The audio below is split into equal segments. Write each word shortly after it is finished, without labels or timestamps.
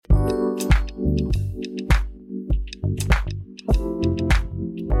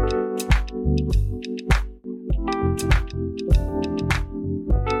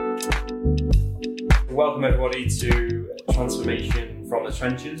Welcome everybody to Transformation from the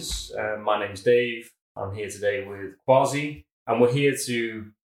Trenches. My name's Dave. I'm here today with Kwasi, and we're here to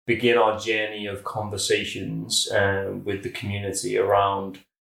begin our journey of conversations with the community around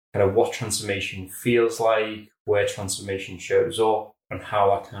kind of what transformation feels like, where transformation shows up, and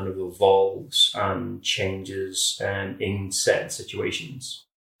how that kind of evolves and changes in certain situations.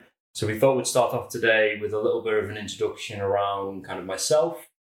 So we thought we'd start off today with a little bit of an introduction around kind of myself,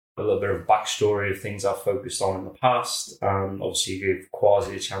 a little bit of backstory of things I've focused on in the past, and obviously give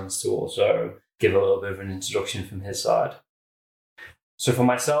Kwasi a chance to also give a little bit of an introduction from his side. So for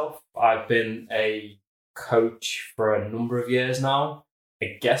myself, I've been a coach for a number of years now.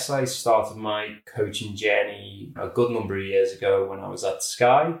 I guess I started my coaching journey a good number of years ago when I was at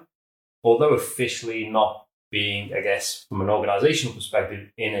Sky, although officially not being, I guess, from an organizational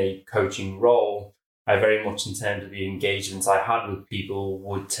perspective in a coaching role. I very much in terms of the engagements I had with people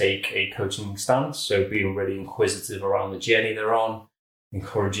would take a coaching stance. So being really inquisitive around the journey they're on,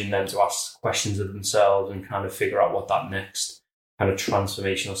 encouraging them to ask questions of themselves and kind of figure out what that next kind of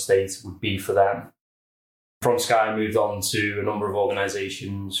transformational state would be for them. From Sky, I moved on to a number of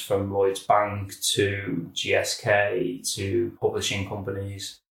organizations, from Lloyds Bank to GSK to publishing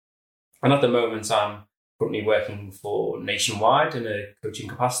companies. And at the moment, I'm currently working for Nationwide in a coaching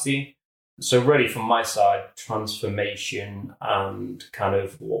capacity. So really from my side, transformation and kind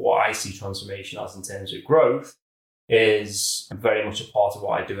of what I see transformation as in terms of growth is very much a part of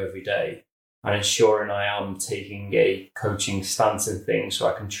what I do every day, and ensuring I am taking a coaching stance in things so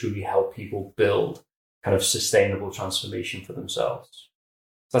I can truly help people build kind of sustainable transformation for themselves.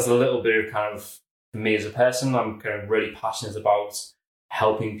 So that's a little bit of kind of, for me as a person, I'm kind of really passionate about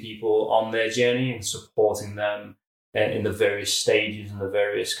helping people on their journey and supporting them in the various stages and the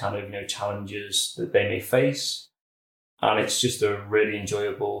various kind of, challenges that they may face. And it's just a really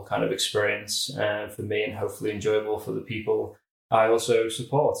enjoyable kind of experience for me, and hopefully enjoyable for the people I also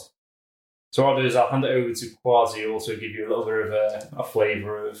support. So what I'll do is I'll hand it over to Kwasi, also give you a little bit of a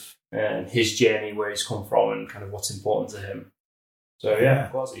flavour of his journey, where he's come from and kind of what's important to him. So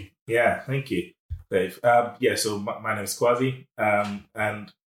Kwasi. Yeah, thank you, Dave. So my name is Kwasi,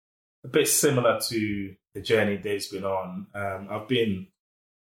 and a bit similar to the journey Dave's been on. I've been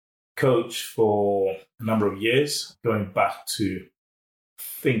coach for a number of years, going back to, I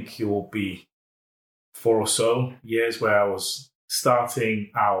think it will be 4 or so years, where I was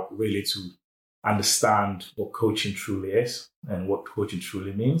starting out really to understand what coaching truly is and what coaching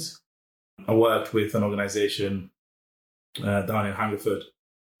truly means. I worked with an organization down in Hungerford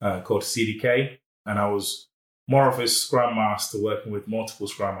called CDK, and I was more of a Scrum Master, working with multiple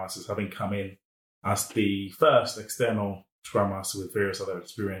Scrum Masters, having come in as the first external Scrum Master with various other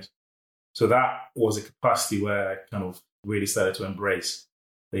experience. So that was a capacity where I kind of really started to embrace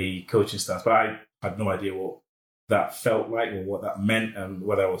the coaching stance. But I had no idea what that felt like or what that meant and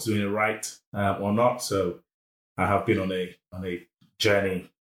whether I was doing it right or not. So I have been on a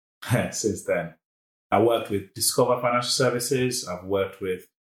journey since then. I worked with Discover Financial Services. I've worked with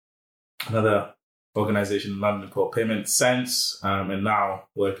another organization in London called Payment Sense, and now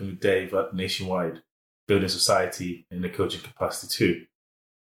working with Dave at Nationwide, building society in the coaching capacity too.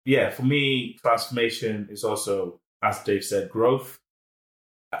 Yeah, for me, transformation is also, as Dave said, growth.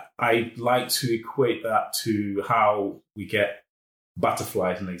 I like to equate that to how we get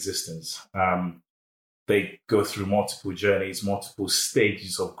butterflies in existence. They go through multiple journeys, multiple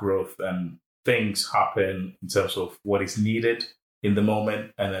stages of growth, and things happen in terms of what is needed in the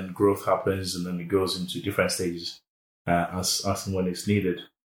moment, and then growth happens, and then it goes into different stages as and when it's needed.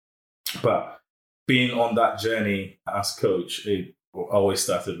 But being on that journey as coach, it always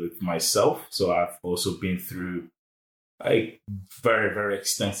started with myself. So I've also been through a very, very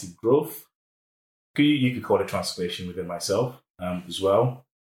extensive growth. You could call it transformation within myself as well.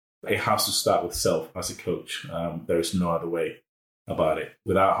 It has to start with self as a coach. There is no other way about it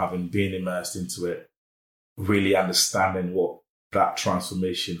without having been immersed into it, really understanding what that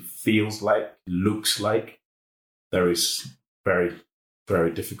transformation feels like, looks like. There is very, very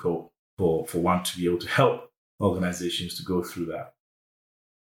difficult for one to be able to help organizations to go through that.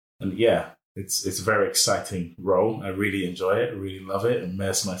 And yeah, it's a very exciting role. I really enjoy it. I really love it.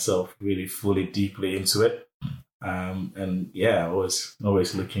 Immerse myself really fully, deeply into it. And yeah, always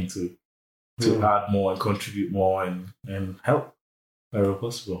looking to add more and contribute more and help wherever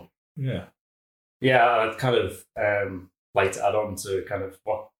possible. Yeah. Yeah, I'd kind of like to add on to kind of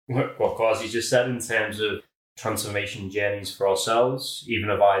what Kwasi just said in terms of transformation journeys for ourselves. Even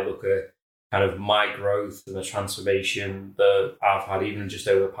if I look at kind of my growth and the transformation that I've had even just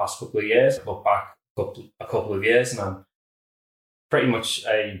over the past couple of years, I look back a couple of years, and I'm pretty much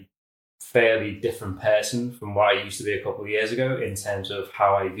a fairly different person from what I used to be a couple of years ago in terms of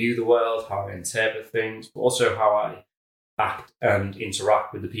how I view the world, how I interpret things, but also how I act and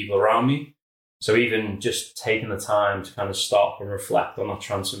interact with the people around me. So even just taking the time to kind of stop and reflect on that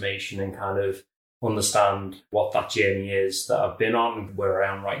transformation and kind of understand what that journey is that I've been on and where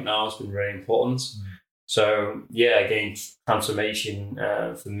I am right now has been really important. Mm. So yeah, again, transformation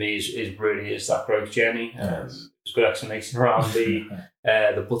for me is really that growth journey. It's a good explanation around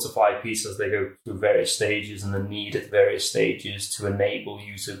the butterfly piece as they go through various stages, and the need at various stages to enable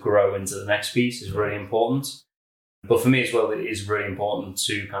you to grow into the next piece is really important. But for me as well, it is really important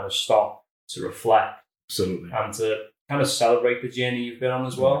to kind of stop, to reflect, absolutely, and to kind of celebrate the journey you've been on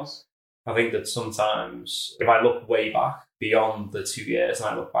as well. Yes. I think that sometimes if I look way back beyond the 2 years and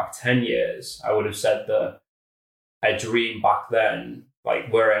I look back 10 years, I would have said that a dream back then,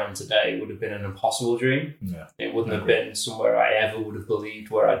 like where I am today, would have been an impossible dream. Yeah. It wouldn't have been somewhere I ever would have believed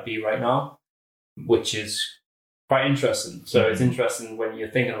where I'd be right now, which is quite interesting. So it's interesting when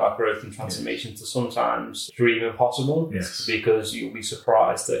you're thinking about growth and transformation to sometimes dream impossible, because you'll be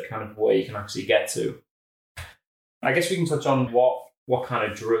surprised at kind of where you can actually get to. I guess we can touch on what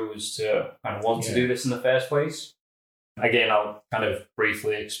kind of drew us to kind of want to do this in the first place. Again, I'll kind of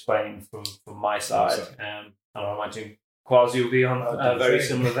briefly explain from my side. I imagine Kwasi will be on a very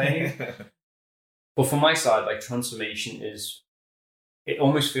similar vein. But from my side, like transformation it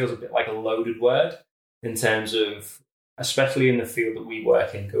almost feels a bit like a loaded word in terms of, especially in the field that we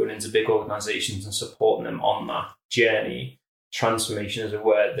work in, going into big organizations and supporting them on that journey. Transformation is a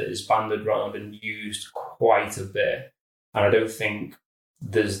word that is bandied around and used quite a bit. And I don't think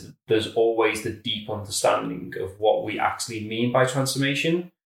there's always the deep understanding of what we actually mean by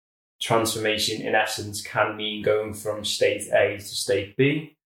transformation. Transformation, in essence, can mean going from state A to state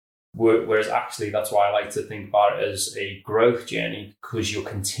B, whereas actually that's why I like to think about it as a growth journey, because you're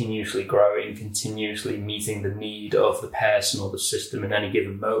continuously growing, continuously meeting the need of the person or the system in any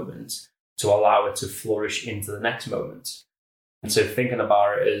given moment to allow it to flourish into the next moment. And so thinking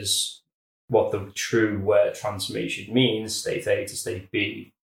about it as what the true word transformation means, state A to state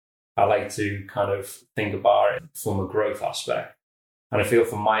B, I like to kind of think about it from a growth aspect. And I feel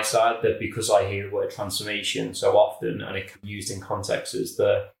from my side that because I hear the word transformation so often and it can be used in contexts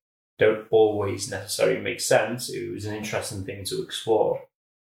that don't always necessarily make sense, it was an interesting thing to explore.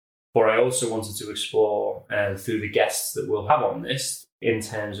 But I also wanted to explore through the guests that we'll have on this in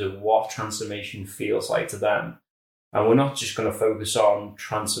terms of what transformation feels like to them. And we're not just going to focus on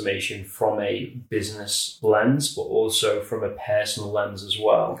transformation from a business lens, but also from a personal lens as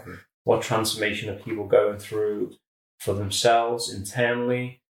well. Okay. What transformation are people going through for themselves,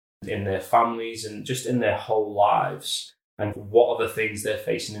 internally, in their families, and just in their whole lives? And what are the things they're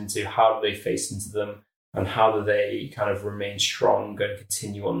facing into? How do they face into them? And how do they kind of remain strong and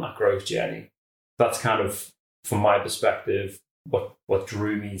continue on that growth journey? That's kind of, from my perspective, what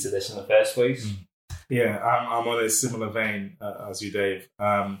drew me to this in the first place. Yeah, I'm on a similar vein as you, Dave.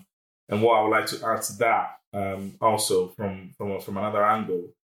 And what I would like to add to that, also from another angle,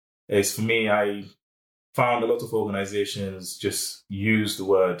 is for me, I found a lot of organizations just use the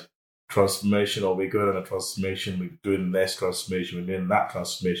word transformation, or we're going on a transformation, we're doing this transformation, we're doing that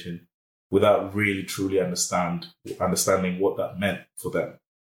transformation, without really truly understanding what that meant for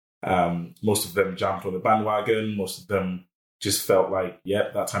them. Most of them jumped on the bandwagon. Most of them just felt like,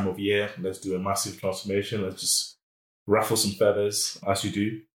 that time of year, let's do a massive transformation. Let's just ruffle some feathers, as you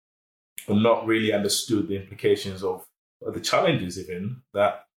do. But not really understood the implications of the challenges even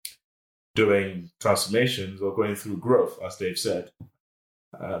that doing transformations or going through growth, as Dave said,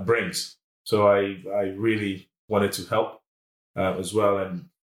 brings. So I really wanted to help as well. And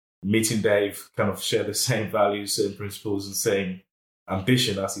meeting Dave kind of share the same values, same principles, and same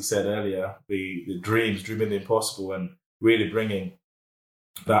ambition, as he said earlier, the dreams, dreaming the impossible, and really bringing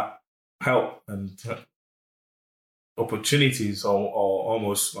that help and opportunities or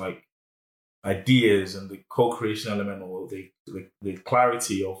almost like ideas and the co-creation element, or the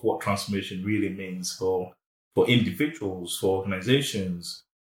clarity of what transformation really means for individuals, for organizations,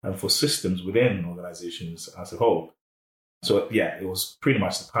 and for systems within organizations as a whole. So it was pretty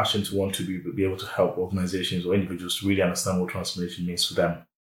much the passion to want to be able to help organizations or individuals to really understand what transformation means for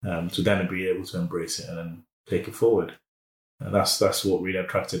them, to then be able to embrace it and then take it forward. And that's what really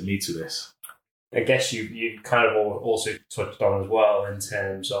attracted me to this. I guess you kind of also touched on as well in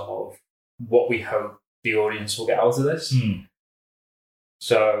terms of what we hope the audience will get out of this.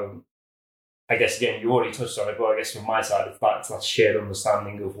 So I guess, again, you already touched on it, but I guess from my side, it's that shared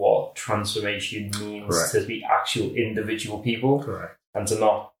understanding of what transformation means to the actual individual people. Correct. And to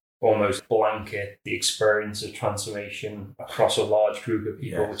not almost blanket the experience of transformation across a large group of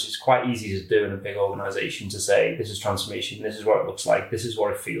people, Yes. which is quite easy to do in a big organization, to say, this is transformation, this is what it looks like, this is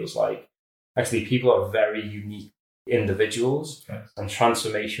what it feels like. Actually, people are very unique individuals, Yes. and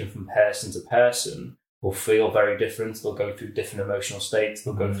transformation from person to person will feel very different. They'll go through different emotional states,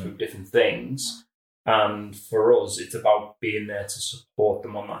 they'll go through different things. And for us, it's about being there to support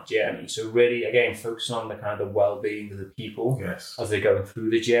them on that journey. So really, again, focusing on the kind of the well-being of the people Yes. as they're going through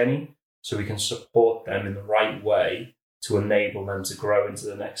the journey, so we can support them in the right way to enable them to grow into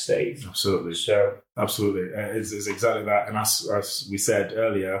the next stage. Absolutely. So Absolutely. It's exactly that. And as we said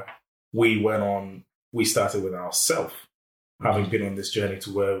earlier, we started with ourselves, having been on this journey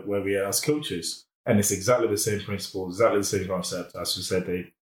to where we are as coaches. And it's exactly the same principle, exactly the same concept. As you said,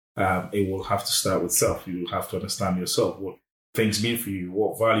 it will have to start with self. You will have to understand yourself, what things mean for you,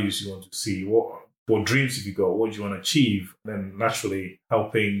 what values you want to see, what dreams have you got, what do you want to achieve. Then naturally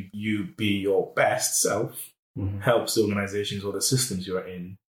helping you be your best self helps the organizations or the systems you're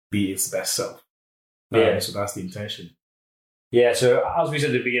in be its best self. So that's the intention. Yeah, so as we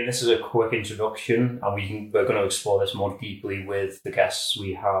said at the beginning, this is a quick introduction, and we're going to explore this more deeply with the guests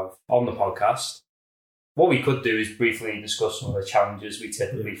we have on the podcast. What we could do is briefly discuss some of the challenges we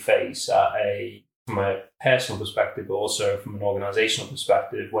typically face from a personal perspective, but also from an organizational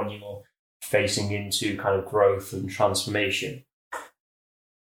perspective when you're facing into kind of growth and transformation.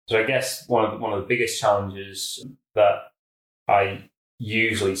 So I guess one of the biggest challenges that I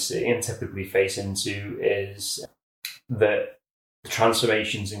usually see and typically face into is that the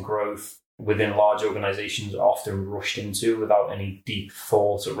transformations and growth within large organizations are often rushed into without any deep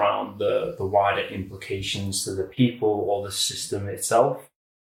thought around the wider implications to the people or the system itself.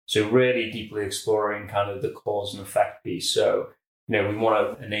 So really deeply exploring kind of the cause and effect piece. So, we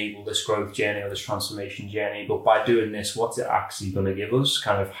want to enable this growth journey or this transformation journey, but by doing this, what's it actually going to give us?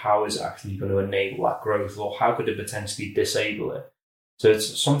 Kind of how is it actually going to enable that growth, or how could it potentially disable it? So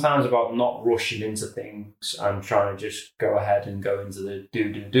it's sometimes about not rushing into things and trying to just go ahead and go into the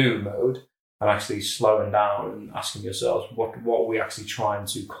do mode, and actually slowing down and asking yourselves, what are we actually trying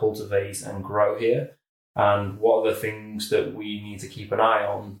to cultivate and grow here? And what are the things that we need to keep an eye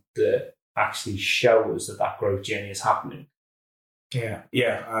on that actually show us that growth journey is happening? Yeah,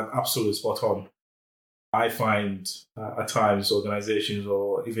 absolutely spot on. I find at times organizations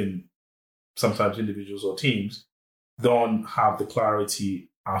or even sometimes individuals or teams don't have the clarity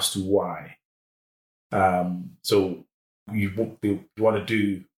as to why. So you want to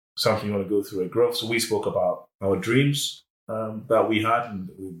do something, you want to go through a growth. So we spoke about our dreams that we had, and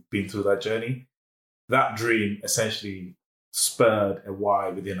we've been through that journey. That dream essentially spurred a why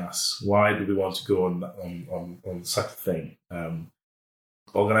within us. Why do we want to go on such a thing?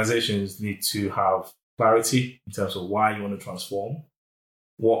 Organizations need to have clarity in terms of why you want to transform.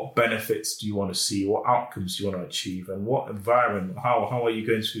 What benefits do you want to see? What outcomes do you want to achieve? And what environment? How are you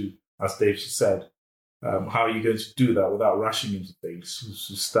going to, as Dave said, how are you going to do that without rushing into things?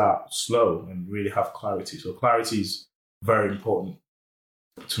 To start slow and really have clarity. So clarity is very important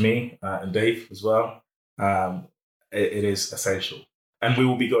to me and Dave as well. It is essential. And we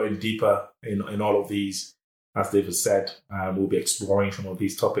will be going deeper in all of these, as David said. We'll be exploring some of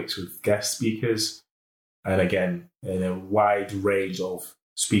these topics with guest speakers. And again, in a wide range of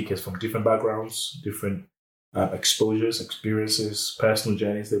speakers from different backgrounds, different exposures, experiences, personal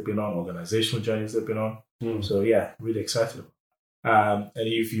journeys they've been on, organizational journeys they've been on. So yeah, really excited. And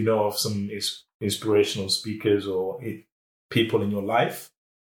if you know of some inspirational speakers or people in your life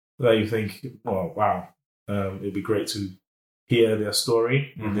that you think, oh, wow, it'd be great to hear their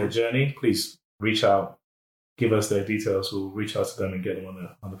story and their journey, please reach out, give us their details. We'll reach out to them and get them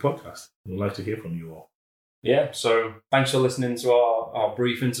on the podcast. We'd like to hear from you all. Yeah, so thanks for listening to our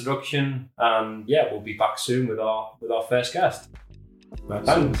brief introduction. And we'll be back soon with our first guest.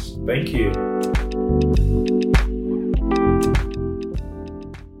 Thanks. Thank you.